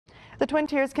The Twin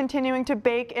Tiers continuing to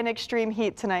bake in extreme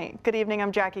heat tonight. Good evening,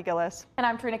 I'm Jackie Gillis. And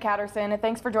I'm Trina Catterson.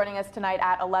 Thanks for joining us tonight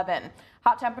at 11.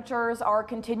 Hot temperatures are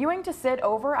continuing to sit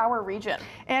over our region.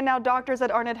 And now doctors at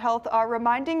Arnett Health are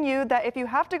reminding you that if you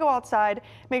have to go outside,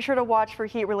 make sure to watch for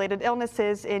heat-related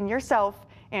illnesses in yourself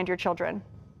and your children.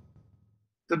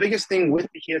 The biggest thing with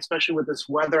the heat, especially with this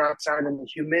weather outside and the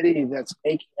humidity that's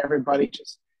making everybody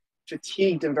just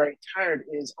fatigued and very tired,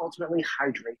 is ultimately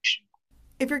hydration.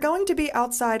 If you're going to be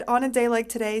outside on a day like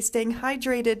today, staying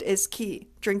hydrated is key.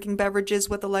 Drinking beverages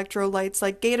with electrolytes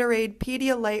like Gatorade,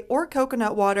 Pedialyte, or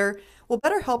coconut water will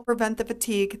better help prevent the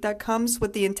fatigue that comes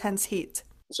with the intense heat.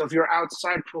 So if you're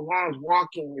outside prolonged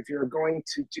walking, if you're going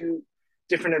to do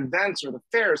different events or the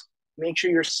fairs, make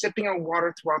sure you're sipping on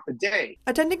water throughout the day.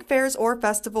 Attending fairs or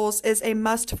festivals is a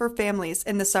must for families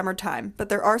in the summertime, but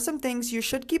there are some things you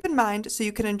should keep in mind so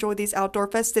you can enjoy these outdoor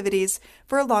festivities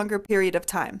for a longer period of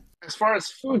time. As far as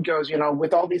food goes,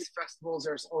 with all these festivals,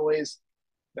 there's always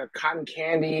the cotton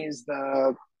candies,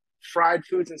 the fried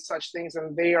foods and such things,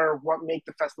 and they are what make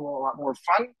the festival a lot more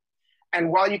fun. And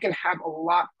while you can have a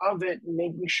lot of it,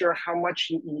 making sure how much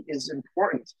you eat is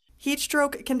important. Heat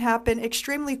stroke can happen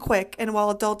extremely quick, and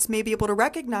while adults may be able to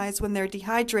recognize when they're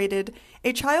dehydrated,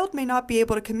 a child may not be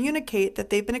able to communicate that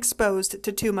they've been exposed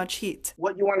to too much heat.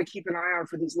 What you want to keep an eye on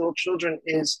for these little children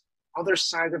is other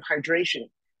signs of hydration.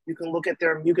 You can look at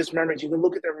their mucous membranes, you can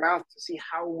look at their mouth to see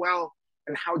how well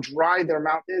and how dry their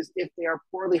mouth is. If they are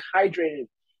poorly hydrated,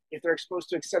 if they're exposed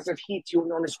to excessive heat, you will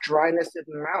notice dryness in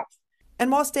the mouth.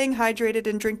 And while staying hydrated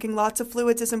and drinking lots of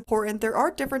fluids is important, there are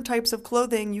different types of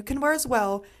clothing you can wear as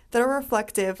well that are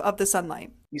reflective of the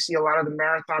sunlight. You see a lot of the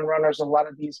marathon runners, a lot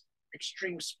of these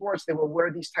extreme sports, they will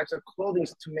wear these types of clothing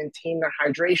to maintain their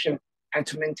hydration and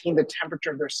to maintain the temperature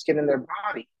of their skin and their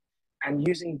body. And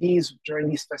using these during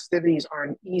these festivities are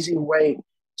an easy way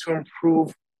to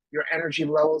improve your energy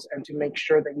levels and to make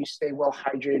sure that you stay well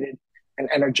hydrated and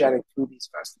energetic through these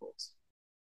festivals.